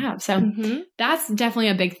TV show can have. So that's definitely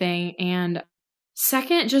a big thing. And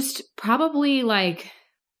second, just probably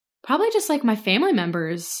just like my family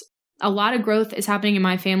members. A lot of growth is happening in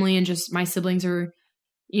my family and just my siblings are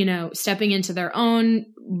stepping into their own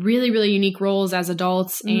really, really unique roles as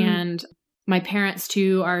adults. And my parents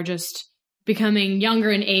too are just becoming younger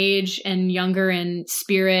in age and younger in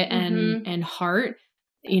spirit and heart,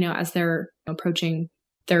 as they're approaching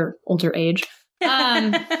their older age.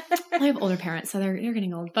 I have older parents, so they're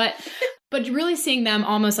getting old, but really seeing them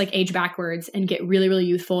almost like age backwards and get really, really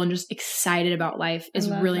youthful and just excited about life is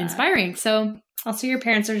really inspiring. So Also, your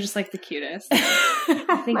parents are just like the cutest.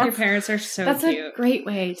 I think your parents are so That's cute. That's a great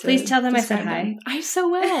way to Please tell them I said hi. Them. I so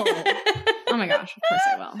will. Oh my gosh, of course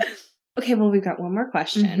I will. Okay, well, we've got one more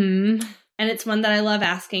question. Mm-hmm. And it's one that I love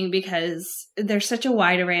asking because there's such a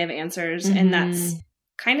wide array of answers, mm-hmm. and that's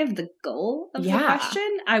kind of the goal of the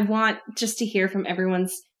question. I want just to hear from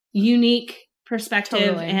everyone's unique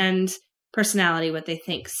perspective and personality, what they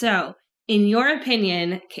think. So, in your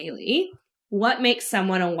opinion, Kaylee, what makes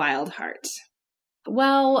someone a wild heart?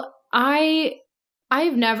 Well, I've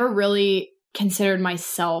never really considered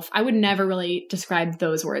myself, I would never really describe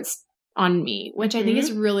those words on me, which I think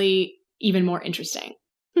is really even more interesting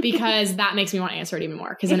because that makes me want to answer it even more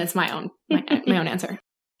because then it's my own answer.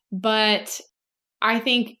 But I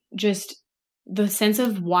think just the sense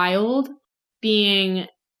of wild being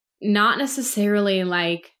not necessarily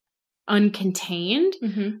like uncontained,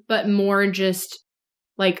 mm-hmm. but more just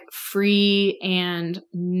like free and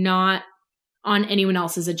not on anyone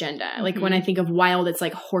else's agenda. Mm-hmm. Like when I think of wild, it's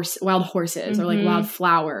like wild horses mm-hmm. or like wild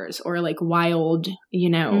flowers or like wild,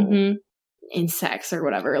 mm-hmm. insects or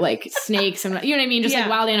whatever, like snakes and you know what I mean? Just like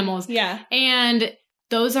wild animals. Yeah. And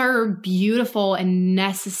those are beautiful and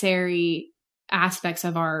necessary aspects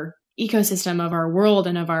of our ecosystem, of our world,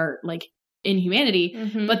 and of our like in humanity,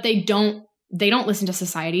 mm-hmm. but they don't listen to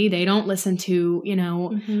society. They don't listen to,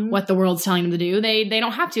 mm-hmm. what the world's telling them to do. They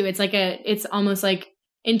don't have to. It's like it's almost like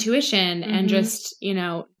intuition mm-hmm. and just,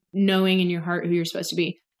 knowing in your heart who you're supposed to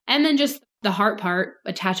be. And then just the heart part,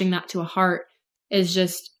 attaching that to a heart is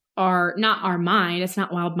just not our mind. It's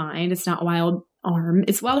not wild mind. It's not wild arm.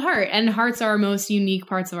 It's wild heart. And hearts are our most unique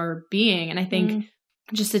parts of our being. And I think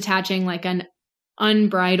just attaching like an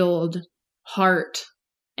unbridled heart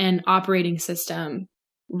and operating system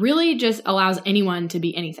really just allows anyone to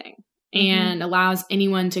be anything and allows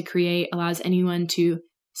anyone to create, allows anyone to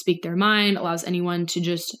speak their mind, allows anyone to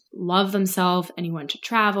just love themselves, anyone to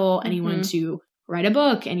travel, anyone to write a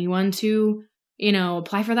book, anyone to,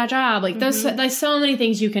 apply for that job. Like there's so many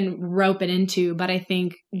things you can rope it into, but I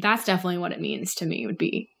think that's definitely what it means to me would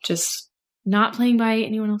be just not playing by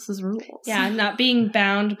anyone else's rules. Yeah. Not being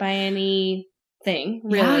bound by anything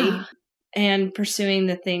really. Yeah. And pursuing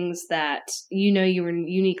the things that you were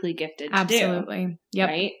uniquely gifted to do. Absolutely. Yep.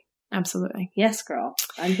 Right? Absolutely. Yes, girl.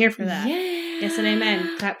 I'm here for that. Yeah. Yes and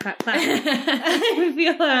amen. Clap, clap, clap. I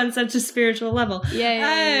feel that on such a spiritual level.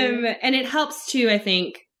 Yeah. And it helps too, I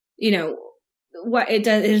think, what it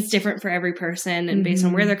does is different for every person and based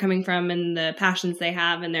on where they're coming from and the passions they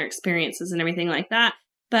have and their experiences and everything like that.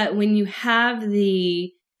 But when you have the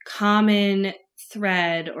common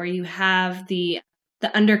thread or you have the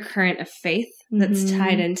undercurrent of faith that's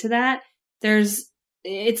tied into that,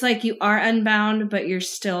 it's like you are unbound, but you're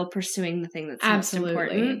still pursuing the thing that's most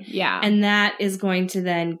important. Yeah. And that is going to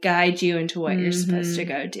then guide you into what you're supposed to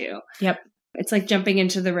go do. Yep. It's like jumping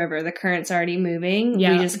into the river. The current's already moving.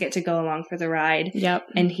 Yep. We just get to go along for the ride. Yep.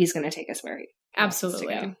 And he's going to take us where he wants to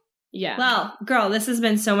go. Yeah. Well, girl, this has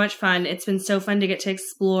been so much fun. It's been so fun to get to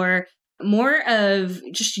explore more of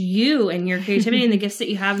just you and your creativity and the gifts that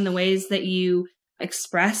you have and the ways that you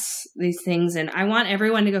express these things. And I want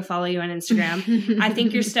everyone to go follow you on Instagram. I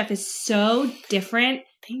think your stuff is so different.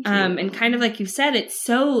 Thank you. And kind of like you said, it's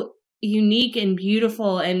so unique and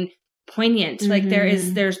beautiful and poignant. Like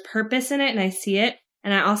there's purpose in it and I see it.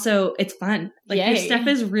 And I also, it's fun. Like your stuff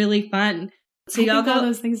is really fun. So y'all go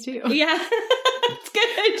those things too. Yeah. It's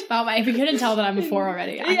good. Wow, if you couldn't tell that I'm a 4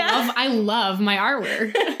 already. I love my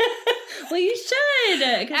artwork. Well, you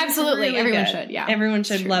should. Absolutely. Really everyone should. Yeah. Everyone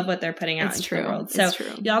should love what they're putting out into the world. So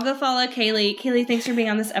y'all go follow Kaylee. Kaylee, thanks for being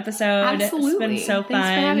on this episode. Absolutely. It's been so fun. Thanks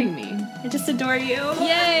for having me. I just adore you.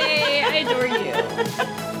 Yay. I adore you.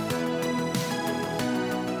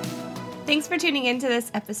 Thanks for tuning into this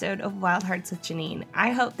episode of Wild Hearts with Janine.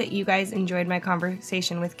 I hope that you guys enjoyed my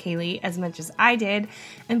conversation with Kaylee as much as I did.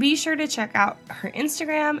 And be sure to check out her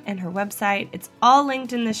Instagram and her website. It's all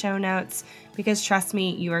linked in the show notes because trust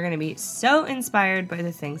me, you are going to be so inspired by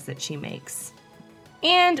the things that she makes.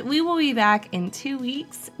 And we will be back in 2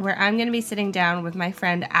 weeks where I'm going to be sitting down with my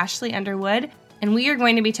friend Ashley Underwood and we are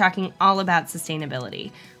going to be talking all about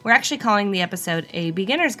sustainability. We're actually calling the episode A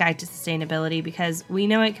Beginner's Guide to Sustainability because we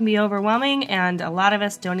know it can be overwhelming and a lot of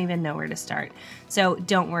us don't even know where to start. So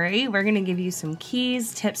don't worry, we're going to give you some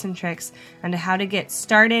keys, tips, and tricks on how to get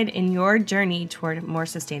started in your journey toward a more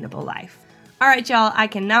sustainable life. All right, y'all, I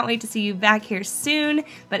cannot wait to see you back here soon,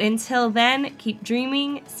 but until then, keep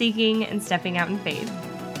dreaming, seeking, and stepping out in faith.